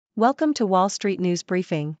Welcome to Wall Street News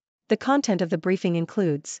Briefing. The content of the briefing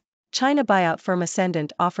includes: China buyout firm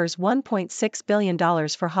Ascendent offers $1.6 billion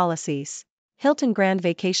for Hollysys. Hilton Grand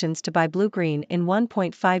Vacations to buy Bluegreen in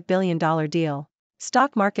 $1.5 billion deal.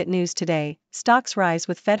 Stock market news today: stocks rise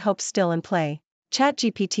with Fed hopes still in play.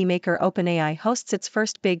 ChatGPT maker OpenAI hosts its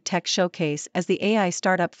first big tech showcase as the AI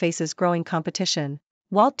startup faces growing competition.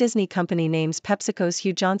 Walt Disney Company names PepsiCo's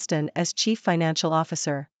Hugh Johnston as Chief Financial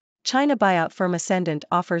Officer. China buyout firm Ascendent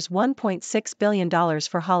offers $1.6 billion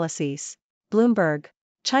for Hollysys. Bloomberg.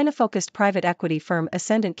 China-focused private equity firm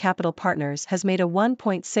Ascendent Capital Partners has made a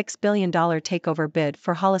 $1.6 billion takeover bid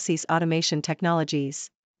for Hollysys Automation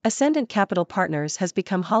Technologies. Ascendent Capital Partners has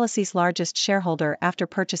become Hollysys' largest shareholder after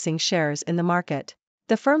purchasing shares in the market.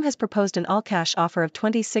 The firm has proposed an all-cash offer of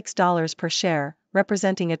 $26 per share,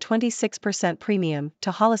 representing a 26% premium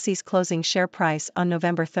to Hollysys' closing share price on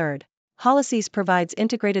November 3. Hollysys provides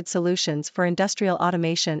integrated solutions for industrial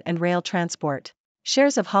automation and rail transport.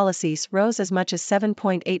 Shares of Hollysys rose as much as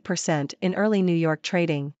 7.8% in early New York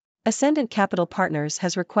trading. Ascendent Capital Partners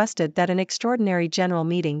has requested that an extraordinary general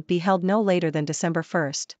meeting be held no later than December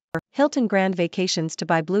 1. Hilton Grand Vacations to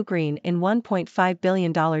buy Bluegreen in $1.5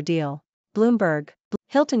 billion deal. Bloomberg.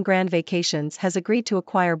 Hilton Grand Vacations has agreed to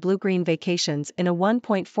acquire Bluegreen Vacations in a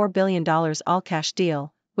 $1.4 billion all-cash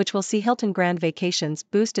deal, which will see Hilton Grand Vacations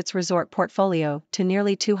boost its resort portfolio to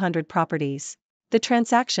nearly 200 properties. The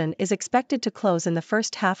transaction is expected to close in the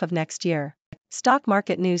first half of next year. Stock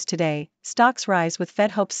market news today: stocks rise with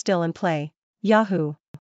Fed hopes still in play. Yahoo!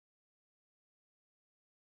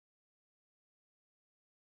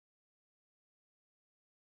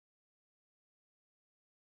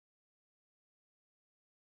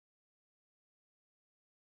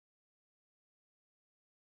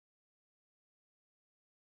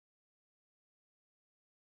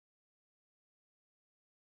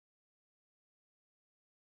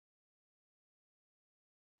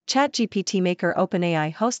 ChatGPT maker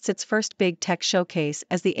OpenAI hosts its first big tech showcase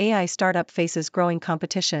as the AI startup faces growing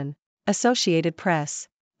competition. Associated Press.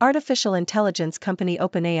 Artificial intelligence company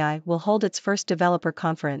OpenAI will hold its first developer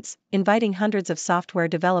conference, inviting hundreds of software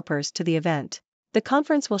developers to the event. The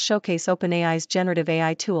conference will showcase OpenAI's generative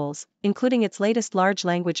AI tools, including its latest large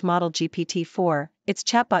language model GPT-4, its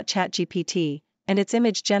chatbot ChatGPT, and its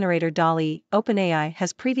image generator DALL-E. OpenAI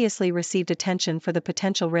has previously received attention for the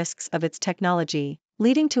potential risks of its technology,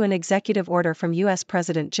 leading to an executive order from U.S.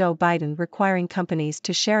 President Joe Biden requiring companies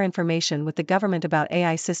to share information with the government about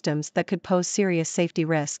AI systems that could pose serious safety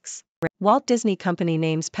risks. Walt Disney Company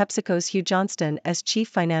names PepsiCo's Hugh Johnston as Chief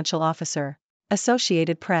Financial Officer.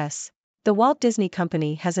 Associated Press. The Walt Disney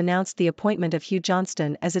Company has announced the appointment of Hugh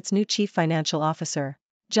Johnston as its new Chief Financial Officer.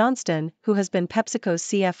 Johnston, who has been PepsiCo's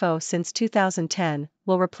CFO since 2010,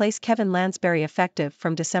 will replace Kevin Lansbury effective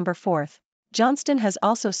from December 4. Johnston has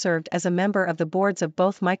also served as a member of the boards of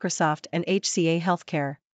both Microsoft and HCA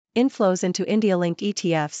Healthcare. Inflows into India-linked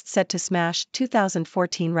ETFs set to smash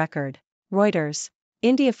 2014 record. Reuters.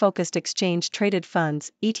 India-focused exchange-traded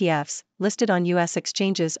funds, ETFs, listed on U.S.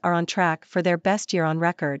 exchanges are on track for their best year on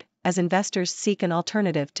record, as investors seek an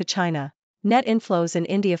alternative to China. Net inflows in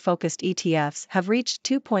India-focused ETFs have reached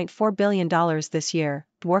 $2.4 billion this year,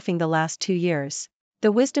 dwarfing the last 2 years.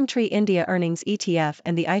 The WisdomTree India Earnings ETF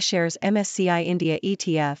and the iShares MSCI India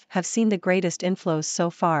ETF have seen the greatest inflows so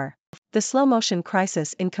far. The slow-motion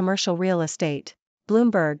crisis in commercial real estate.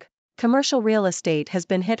 Bloomberg. Commercial real estate has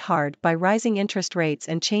been hit hard by rising interest rates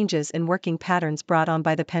and changes in working patterns brought on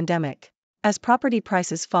by the pandemic. As property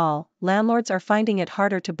prices fall, landlords are finding it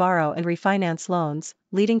harder to borrow and refinance loans,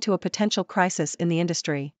 leading to a potential crisis in the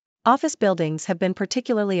industry. Office buildings have been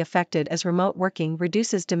particularly affected as remote working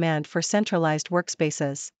reduces demand for centralized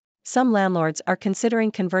workspaces. Some landlords are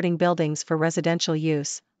considering converting buildings for residential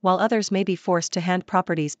use, while others may be forced to hand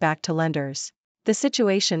properties back to lenders. The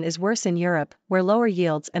situation is worse in Europe, where lower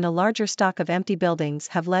yields and a larger stock of empty buildings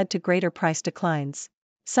have led to greater price declines.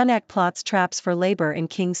 Sunak plots traps for Labour in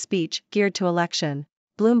King's speech geared to election.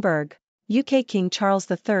 Bloomberg. UK King Charles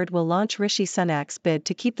III will launch Rishi Sunak's bid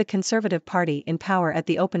to keep the Conservative Party in power at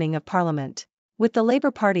the opening of Parliament. With the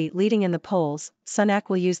Labour Party leading in the polls, Sunak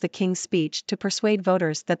will use the King's speech to persuade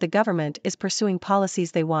voters that the government is pursuing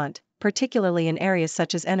policies they want, particularly in areas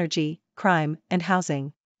such as energy, crime, and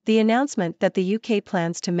housing. The announcement that the UK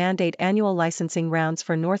plans to mandate annual licensing rounds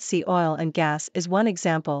for North Sea oil and gas is one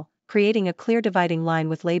example, creating a clear dividing line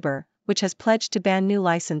with Labour, which has pledged to ban new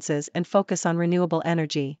licenses and focus on renewable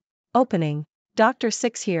energy. Opening. Dr.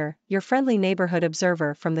 Six here, your friendly neighborhood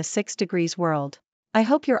observer from the 6 Degrees world. I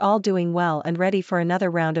hope you're all doing well and ready for another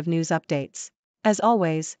round of news updates. As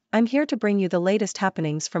always, I'm here to bring you the latest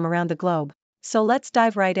happenings from around the globe. So let's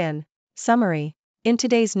dive right in. Summary. In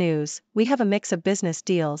today's news, we have a mix of business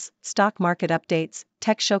deals, stock market updates,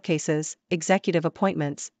 tech showcases, executive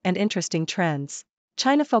appointments, and interesting trends.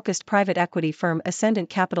 China-focused private equity firm Ascendent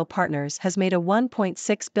Capital Partners has made a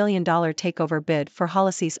 $1.6 billion takeover bid for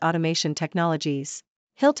Hollysys Automation Technologies.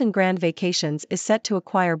 Hilton Grand Vacations is set to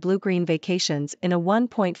acquire Bluegreen Vacations in a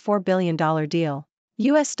 $1.4 billion deal.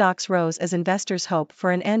 U.S. stocks rose as investors hope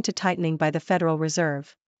for an end to tightening by the Federal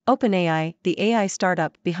Reserve. OpenAI, the AI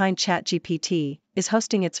startup behind ChatGPT, is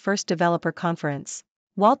hosting its first developer conference.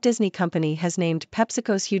 Walt Disney Company has named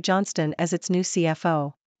PepsiCo's Hugh Johnston as its new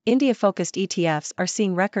CFO. India-focused ETFs are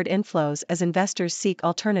seeing record inflows as investors seek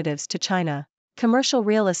alternatives to China. Commercial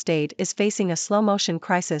real estate is facing a slow-motion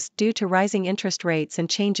crisis due to rising interest rates and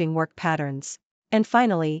changing work patterns. And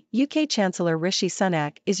finally, UK Chancellor Rishi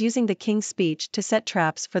Sunak is using the King's Speech to set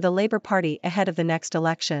traps for the Labour Party ahead of the next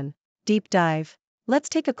election. Deep dive. Let's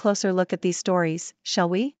take a closer look at these stories, shall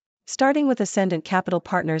we? Starting with Ascendent Capital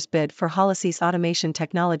Partners' bid for Hollysys Automation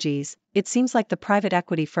Technologies, it seems like the private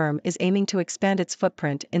equity firm is aiming to expand its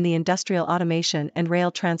footprint in the industrial automation and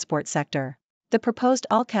rail transport sector. The proposed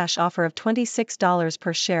all-cash offer of $26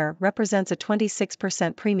 per share represents a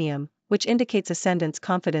 26% premium, which indicates Ascendent's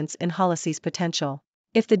confidence in Hollysys' potential.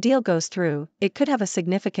 If the deal goes through, it could have a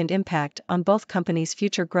significant impact on both companies'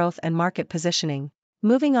 future growth and market positioning.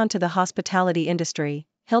 Moving on to the hospitality industry,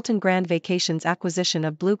 Hilton Grand Vacations' acquisition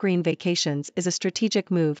of Bluegreen Vacations is a strategic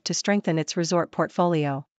move to strengthen its resort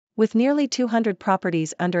portfolio. With nearly 200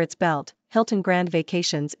 properties under its belt, Hilton Grand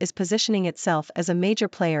Vacations is positioning itself as a major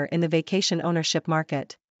player in the vacation ownership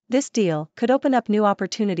market. This deal could open up new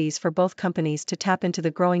opportunities for both companies to tap into the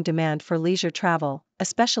growing demand for leisure travel,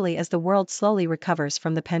 especially as the world slowly recovers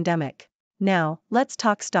from the pandemic. Now, let's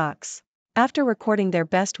talk stocks. After recording their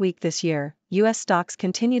best week this year, U.S. stocks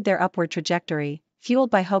continued their upward trajectory, fueled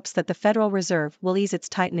by hopes that the Federal Reserve will ease its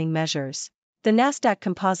tightening measures. The Nasdaq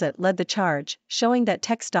Composite led the charge, showing that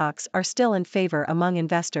tech stocks are still in favor among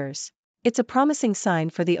investors. It's a promising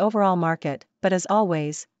sign for the overall market, but as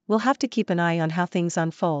always, we'll have to keep an eye on how things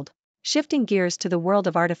unfold. Shifting gears to the world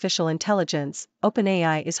of artificial intelligence,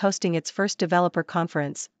 OpenAI is hosting its first developer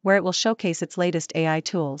conference, where it will showcase its latest AI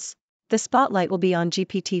tools. The spotlight will be on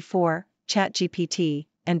GPT-4, ChatGPT,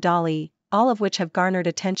 and DALL-E, all of which have garnered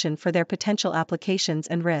attention for their potential applications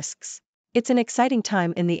and risks. It's an exciting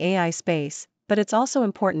time in the AI space, but it's also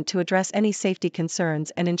important to address any safety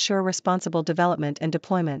concerns and ensure responsible development and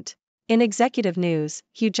deployment. In executive news,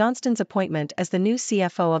 Hugh Johnston's appointment as the new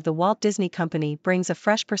CFO of the Walt Disney Company brings a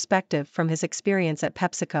fresh perspective from his experience at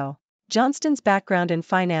PepsiCo. Johnston's background in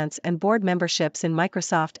finance and board memberships in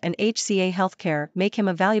Microsoft and HCA Healthcare make him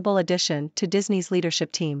a valuable addition to Disney's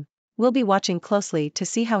leadership team. We'll be watching closely to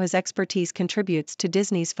see how his expertise contributes to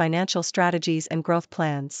Disney's financial strategies and growth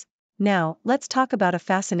plans. Now, let's talk about a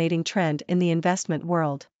fascinating trend in the investment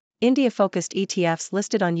world. India-focused ETFs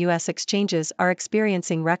listed on U.S. exchanges are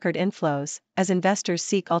experiencing record inflows, as investors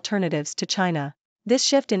seek alternatives to China. This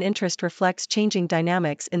shift in interest reflects changing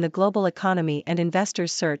dynamics in the global economy and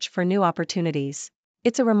investors' search for new opportunities.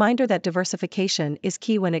 It's a reminder that diversification is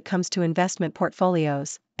key when it comes to investment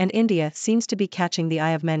portfolios, and India seems to be catching the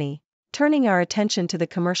eye of many. Turning our attention to the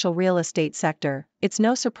commercial real estate sector, it's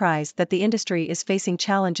no surprise that the industry is facing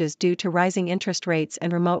challenges due to rising interest rates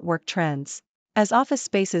and remote work trends. As office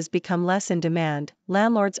spaces become less in demand,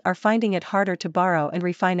 landlords are finding it harder to borrow and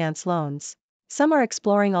refinance loans. Some are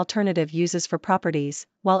exploring alternative uses for properties,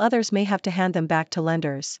 while others may have to hand them back to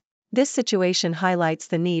lenders. This situation highlights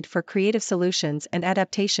the need for creative solutions and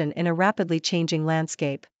adaptation in a rapidly changing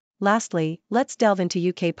landscape. Lastly, let's delve into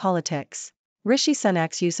UK politics. Rishi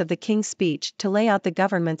Sunak's use of the King's Speech to lay out the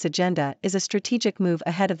government's agenda is a strategic move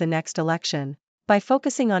ahead of the next election. By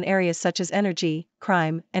focusing on areas such as energy,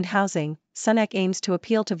 crime, and housing, Sunak aims to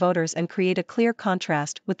appeal to voters and create a clear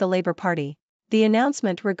contrast with the Labour Party. The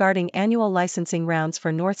announcement regarding annual licensing rounds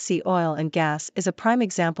for North Sea oil and gas is a prime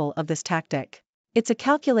example of this tactic. It's a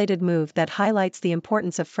calculated move that highlights the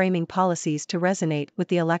importance of framing policies to resonate with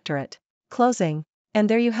the electorate. Closing. And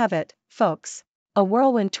there you have it, folks. A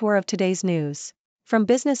whirlwind tour of today's news. From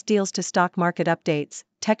business deals to stock market updates,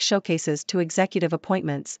 tech showcases to executive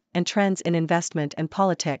appointments, and trends in investment and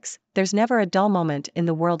politics, there's never a dull moment in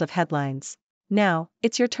the world of headlines. Now,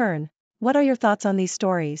 it's your turn. What are your thoughts on these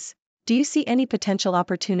stories? Do you see any potential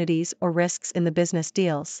opportunities or risks in the business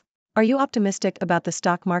deals? Are you optimistic about the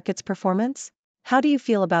stock market's performance? How do you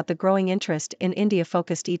feel about the growing interest in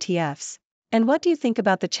India-focused ETFs? And what do you think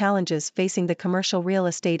about the challenges facing the commercial real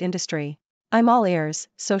estate industry? I'm all ears,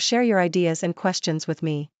 so share your ideas and questions with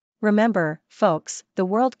me. Remember, folks, the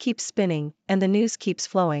world keeps spinning, and the news keeps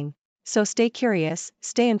flowing. So stay curious,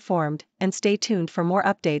 stay informed, and stay tuned for more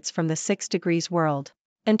updates from the 6 Degrees world.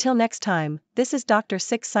 Until next time, this is Dr.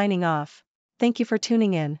 6 signing off. Thank you for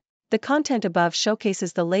tuning in. The content above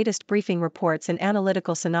showcases the latest briefing reports and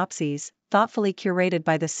analytical synopses, thoughtfully curated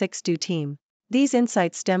by the 6Do team. These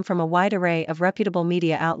insights stem from a wide array of reputable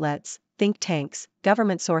media outlets, think tanks,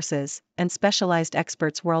 government sources, and specialized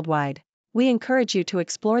experts worldwide. We encourage you to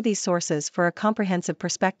explore these sources for a comprehensive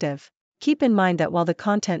perspective. Keep in mind that while the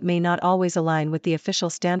content may not always align with the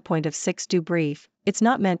official standpoint of 6Do Brief, it's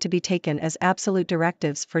not meant to be taken as absolute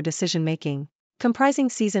directives for decision-making. Comprising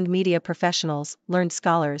seasoned media professionals, learned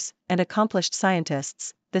scholars, and accomplished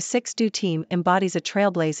scientists, the 6Do team embodies a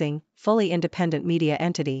trailblazing, fully independent media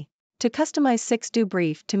entity. To customize 6Do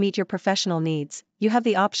Brief to meet your professional needs, you have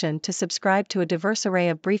the option to subscribe to a diverse array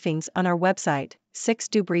of briefings on our website,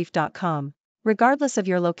 6dobrief.com. Regardless of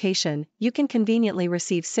your location, you can conveniently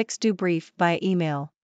receive 6Do Brief via email.